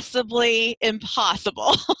impossibly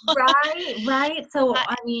impossible. Right, right. So, I,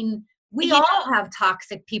 I mean, we you all know, have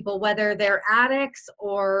toxic people, whether they're addicts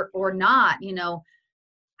or not, you know.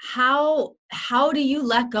 How do you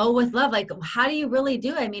let go with love? Like, how do you really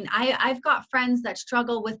do it? I mean, I've got friends that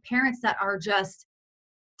struggle with parents that are just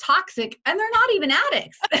toxic and they're not even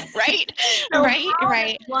addicts. right, So right, how does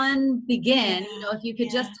right. one begin? You Yeah, know, if you could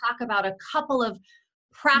just yeah. talk about a couple of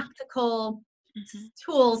practical Hmm.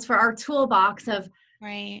 tools for our toolbox of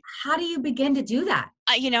Right. how do you begin to do that?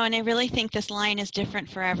 And I really think this line is different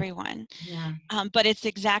for everyone. Yeah. But it's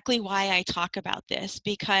exactly why I talk about this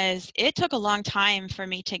because it took a long time for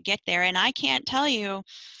me to get there. And I can't tell you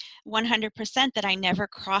 100% that I never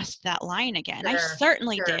crossed that line again. I Sure.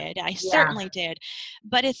 certainly Sure. did. I Yeah. certainly did.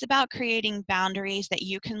 But it's about creating boundaries that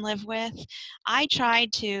you can live with. I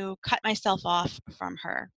tried to cut myself off from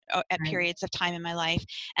her at Right. periods of time in my life,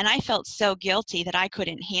 and I felt so guilty that I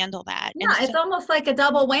couldn't handle that. And Yeah, so it's almost like a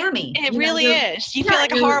double whammy. it You know, really is. You feel yeah,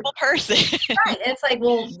 like a you're horrible person. right. It's like,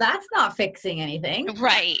 well, that's not fixing anything.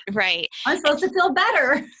 Right, right. I'm And supposed to feel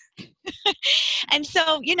better. And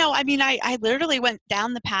so, I mean, I literally went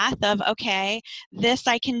down the path of, okay, this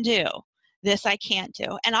I can do. This I can't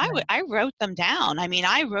do. And Right. I wrote them down. I mean,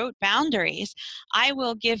 I wrote boundaries. I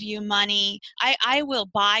will give you money. I will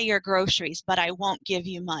buy your groceries, but I won't give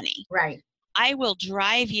you money. Right. I will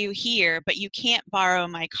drive you here, but you can't borrow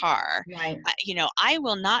my car. Right. I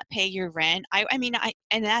will not pay your rent.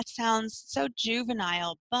 And that sounds so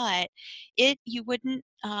juvenile, but you wouldn't,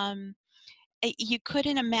 you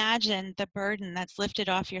couldn't imagine the burden that's lifted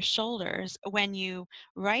off your shoulders when you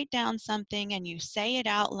write down something and you say it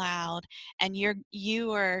out loud and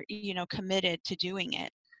you are committed to doing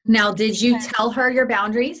it. Now, did you Because tell her your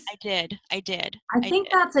boundaries? I I think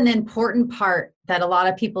did. that's an important part that a lot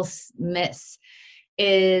of people miss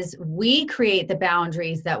is we create the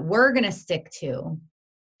boundaries that we're going to stick to, but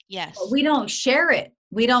Yes. we don't share it.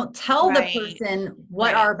 We don't tell the Right. person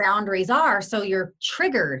what Right. our boundaries are. So you're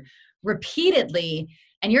triggered repeatedly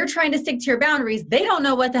and you're trying to stick to your boundaries. They don't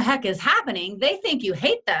know what the heck is happening. They think you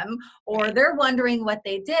hate them or Right. they're wondering what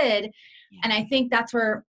they did. And Yeah. I think that's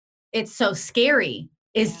where it's so scary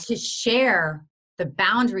Yeah. is to share the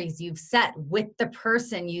boundaries you've set with the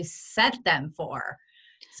person you set them for.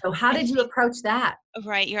 So how I did you think approach that?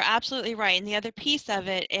 right. You're absolutely right. And the other piece of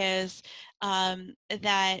it is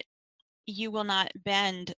that you will not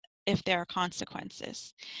bend if there are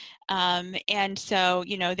consequences. And so,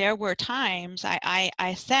 there were times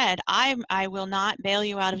I said, I will not bail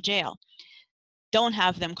you out of jail. Don't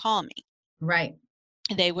have them call me. Right,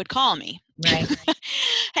 They would call me. right.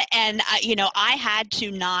 And, I had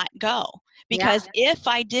to not go Yeah, because if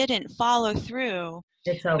I didn't follow through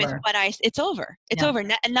it's with over. it's over. It's Yeah. over.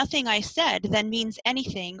 Nothing I said then means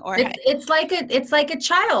anything It's like a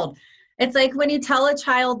child. It's like when you tell a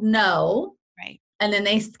child no, right. and then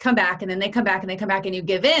they come back and then they come back and they come back and you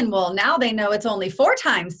give in. Well, now they know it's only 4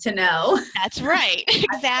 times to no. That's right.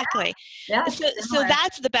 Exactly. Yeah, it's So similar.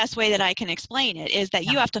 that's the best way that I can explain it is that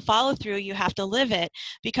Yeah, you have to follow through, you have to live it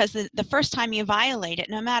because the first time you violate it,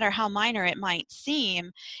 no matter how minor it might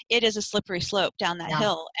seem, it is a slippery slope down that yeah,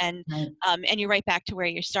 hill right, and you're right back to where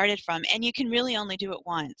you started from and you can really only do it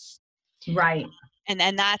once. right.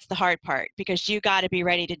 And that's the hard part because you got to be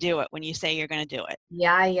ready to do it when you say you're going to do it.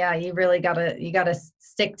 Yeah, yeah, you gotta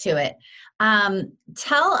stick to it.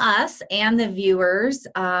 Tell us and the viewers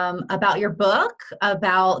about your book,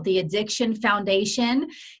 about the Addiction Foundation.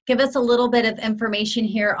 Give us a little bit of information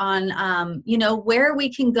here on, where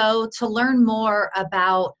we can go to learn more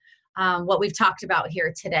about what we've talked about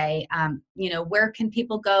here today. Where can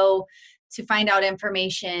people go to find out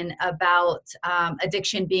information about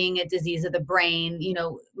addiction being a disease of the brain.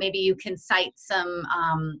 Maybe you can cite some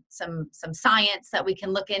science that we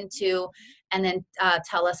can look into, and then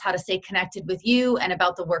tell us how to stay connected with you and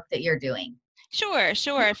about the work that you're doing. Sure,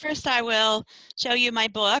 sure. First, I will show you my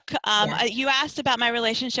book. Yes. You asked about my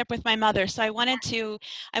relationship with my mother, so I wanted to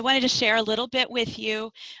share a little bit with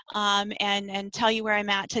you, and tell you where I'm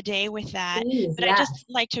at today with that. Please, But I yes. just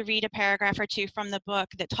like to read a paragraph or two from the book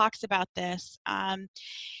that talks about this. And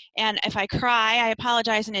if I cry, I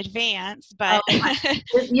apologize in advance. But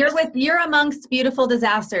You're amongst beautiful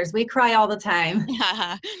disasters. We cry all the time.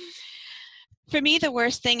 For me, the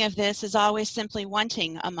worst thing of this is always simply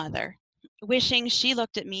wanting a mother, wishing she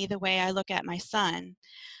looked at me the way I look at my son.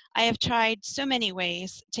 I have tried so many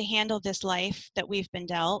ways to handle this life that we've been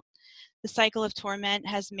dealt. The cycle of torment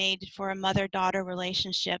has made for a mother-daughter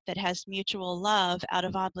relationship that has mutual love out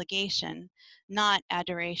of obligation, not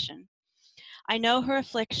adoration. I know her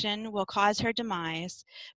affliction will cause her demise,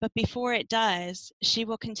 but before it does, she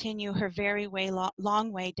will continue her very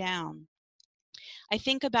long way down. I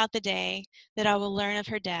think about the day that I will learn of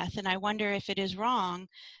her death, and I wonder if it is wrong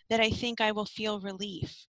that I think I will feel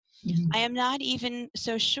relief. I am not even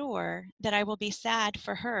so sure that I will be sad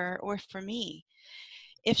for her or for me.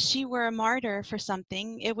 If she were a martyr for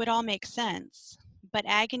something, it would all make sense. But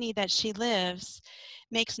agony that she lives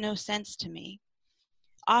makes no sense to me.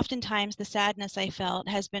 Oftentimes, the sadness I felt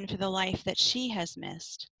has been for the life that she has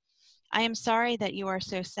missed. I am sorry that you are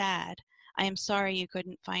so sad. I am sorry you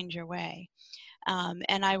couldn't find your way.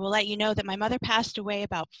 And I will let you know that my mother passed away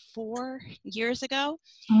about 4 years ago.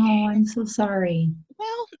 Oh, I'm so sorry.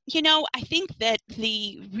 Well, I think that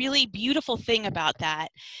the really beautiful thing about that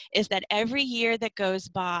is that every year that goes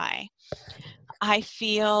by, I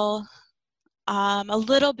feel a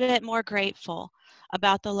little bit more grateful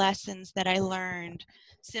about the lessons that I learned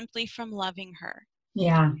simply from loving her.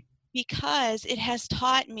 Yeah. Because it has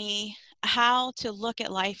taught me how to look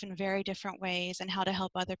at life in very different ways and how to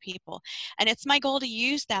help other people. And it's my goal to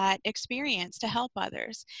use that experience to help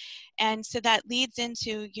others. And so that leads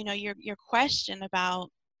into, your question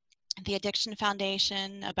about the Addiction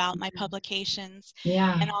Foundation, about my publications,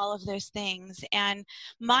 Yeah. and all of those things. And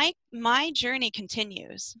my journey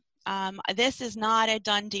continues. This is not a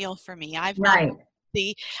done deal for me. Right.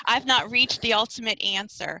 I've not reached the ultimate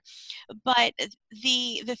answer, but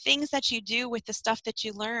the things that you do with the stuff that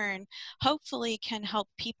you learn hopefully can help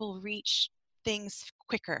people reach things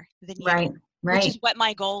quicker than you. Right. Which Right. is what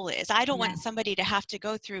my goal is. I don't Yeah. want somebody to have to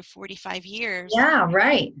go through 45 years Yeah.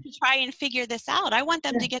 Right. to try and figure this out. I want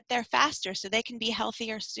them Yeah. to get there faster so they can be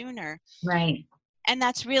healthier sooner. Right. And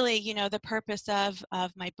that's really, the purpose of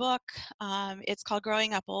my book. It's called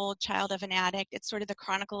Growing Up Old, Child of an Addict. It's sort of the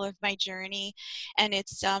chronicle of my journey. And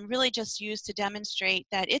it's really just used to demonstrate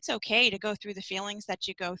that it's okay to go through the feelings that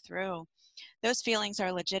you go through. Those feelings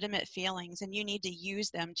are legitimate feelings, and you need to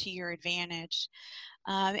use them to your advantage.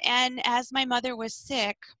 And as my mother was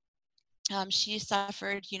sick, she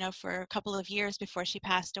suffered, for a couple of years before she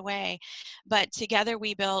passed away. But together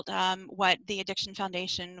we built what the Addiction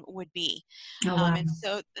Foundation would be. Oh, wow. And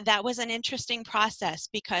so that was an interesting process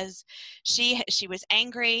because she was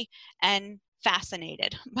angry and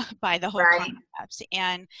fascinated by the whole Right. concept.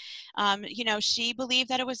 And, she believed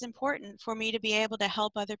that it was important for me to be able to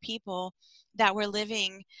help other people that were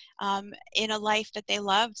living in a life that they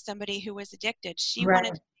loved, somebody who was addicted. She Right.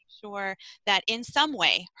 wanted to sure that in some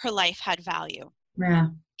way her life had value. Yeah.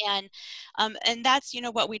 And that's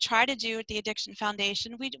what we try to do at the Addiction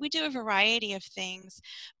Foundation. We do a variety of things,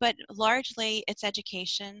 but largely it's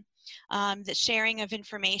education, the sharing of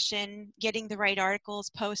information, getting the right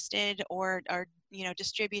articles posted or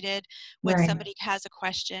distributed when Right. somebody has a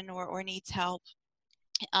question or needs help.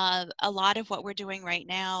 A lot of what we're doing right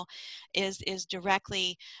now is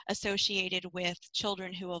directly associated with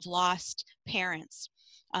children who have lost parents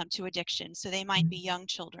to addiction. So they might be young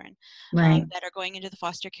children Right. that are going into the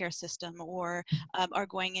foster care system or are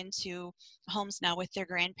going into homes now with their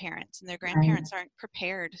grandparents, and their grandparents aren't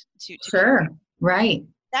prepared to Sure. Right.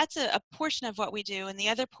 that's a portion of what we do. And the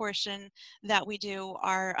other portion that we do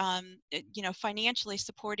are, financially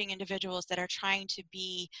supporting individuals that are trying to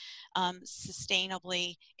be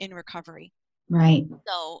sustainably in recovery. Right.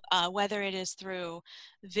 So whether it is through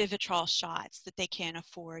Vivitrol shots that they can't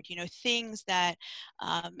afford, things that,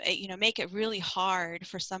 make it really hard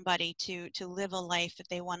for somebody to live a life that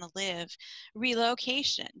they want to live,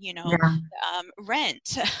 relocation, Yeah.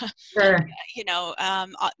 rent, Sure.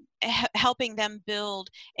 helping them build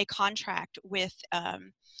a contract with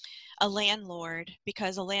a landlord,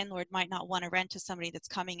 because a landlord might not want to rent to somebody that's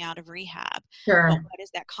coming out of rehab. But Sure. what does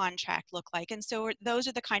that contract look like? And so those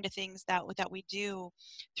are the kind of things that we do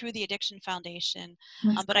through the Addiction Foundation.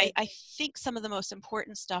 That's But great. I think some of the most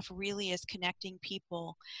important stuff really is connecting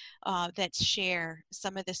people that share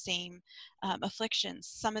some of the same afflictions,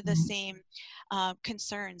 some of the Right. same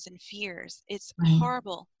concerns and fears. It's Right.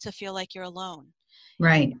 horrible to feel like you're alone in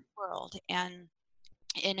Right. the world, and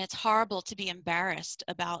it's horrible to be embarrassed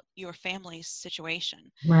about your family's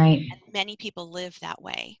situation. Right. And many people live that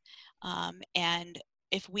way. And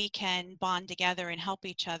if we can bond together and help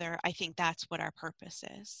each other, I think that's what our purpose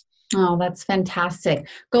is. Oh, that's fantastic.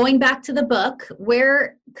 Going back to the book,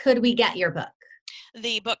 where could we get your book?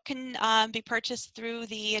 The book can be purchased through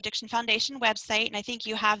the Addiction Foundation website, and I think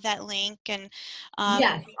you have that link. And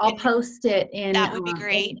Yes, I'll post it that would be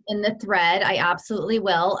great. in the thread. I absolutely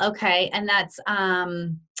will. Okay, and that's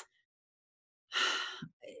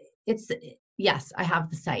it's yes, I have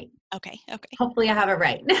the site. Okay. Hopefully, I have it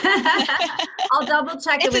right. I'll double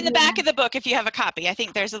check it It's with in the you. back of the book if you have a copy. I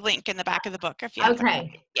think there's a link in the back of the book if you have a Okay,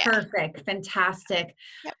 copy. Yeah. perfect, fantastic.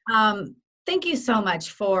 Yep. Thank you so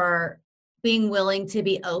much for being willing to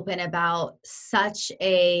be open about such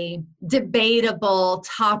a debatable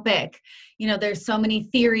topic. You know, there's so many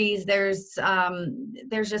theories. There's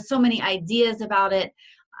just so many ideas about it.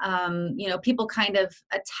 You know, people kind of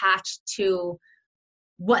attached to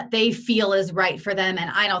what they feel is right for them, and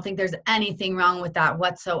I don't think there's anything wrong with that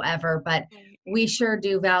whatsoever. But Right. we sure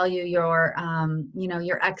do value your you know,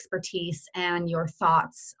 your expertise and your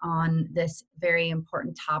thoughts on this very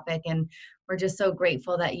important topic, and we're just so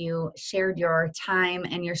grateful that you shared your time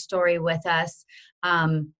and your story with us.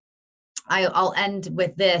 I'll end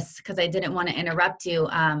with this because I didn't want to interrupt you,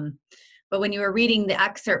 but when you were reading the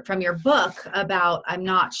excerpt from your book about I'm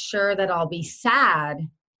not sure that I'll be sad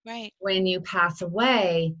Right. when you pass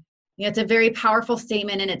away, you know, it's a very powerful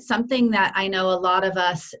statement, and it's something that I know a lot of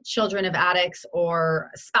us children of addicts or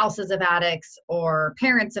spouses of addicts or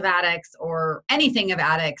parents of addicts or anything of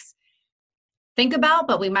addicts think about,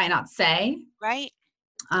 but we might not say. Right.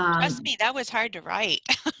 Trust um, me, that was hard to write.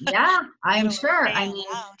 yeah, Let I'm alone sure. say I out mean,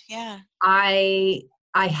 loud. Yeah. I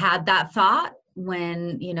had that thought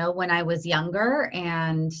when, you know, when I was younger,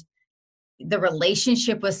 and the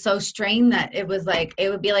relationship was so strained that it was like, it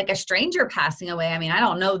would be like a stranger passing away. I mean, I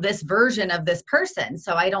don't know this version of this person,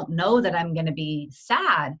 so I don't know that I'm going to be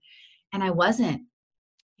sad. And I wasn't.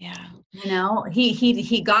 Yeah. You know,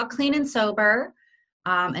 he got clean and sober,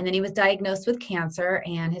 and then he was diagnosed with cancer,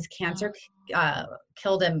 and his cancer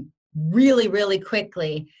killed him really, really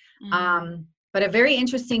quickly. Mm. But a very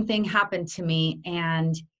interesting thing happened to me,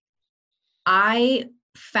 and I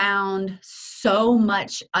found so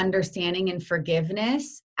much understanding and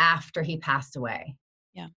forgiveness after he passed away.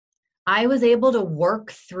 Yeah. I was able to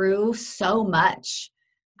work through so much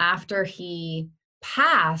after he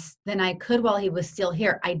passed than I could while he was still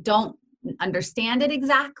here. I don't understand it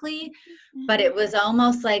exactly, but Mhm. it was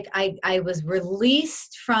almost like I was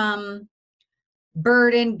released from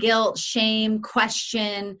burden, guilt, shame,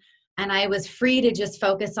 question, and I was free to just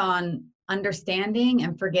focus on understanding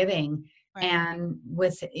and forgiving. Right. And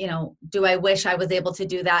with, you know, do I wish I was able to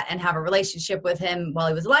do that and have a relationship with him while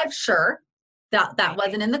he was alive? Sure. That Right.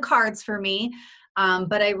 wasn't in the cards for me.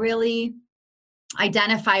 But I really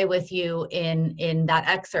identify with you in that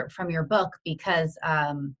excerpt from your book, because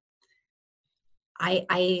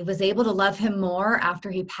I was able to love him more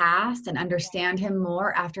after he passed, and understand him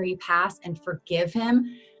more after he passed, and forgive him.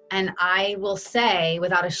 And I will say,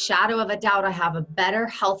 without a shadow of a doubt, I have a better,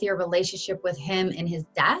 healthier relationship with him in his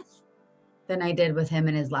death than I did with him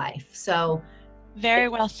in his life. So Very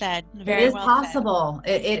well said. it Very is well said. possible.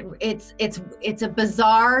 It's a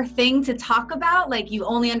bizarre thing to talk about. Like, you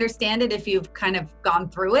only understand it if you've kind of gone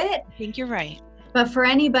through it. I think you're right. But for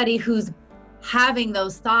anybody who's having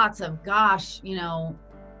those thoughts of, gosh, am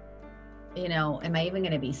I even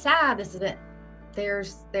going to be sad? This is it.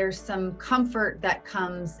 There's some comfort that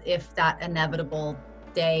comes if that inevitable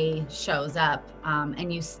day shows up,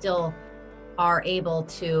 and you still are able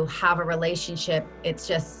to have a relationship. It's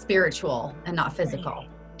just spiritual and not physical. Right.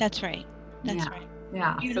 That's right. That's Yeah. right.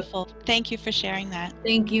 Yeah. So Beautiful. Thank you for sharing that.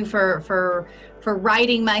 thank you for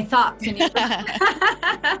writing my thoughts in your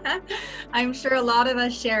book. I'm sure a lot of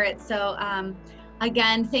us share it. So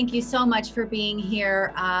again, thank you so much for being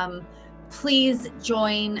here. Please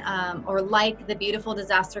join or like the Beautiful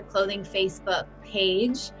Disaster Clothing Facebook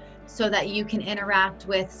page, so that you can interact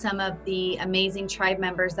with some of the amazing tribe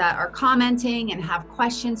members that are commenting and have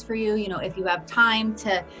questions for you. You know, if you have time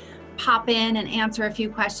to pop in and answer a few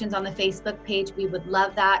questions on the Facebook page, we would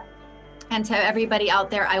love that. And to everybody out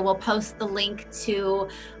there, I will post the link to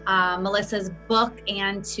Melissa's book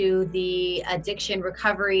and to the Addiction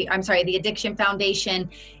Foundation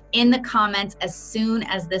in the comments as soon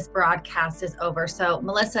as this broadcast is over. So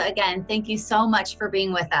Melissa, again, thank you so much for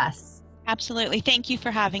being with us. Absolutely. Thank you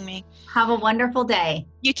for having me. Have a wonderful day.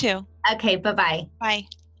 You too. Okay, bye-bye. Bye.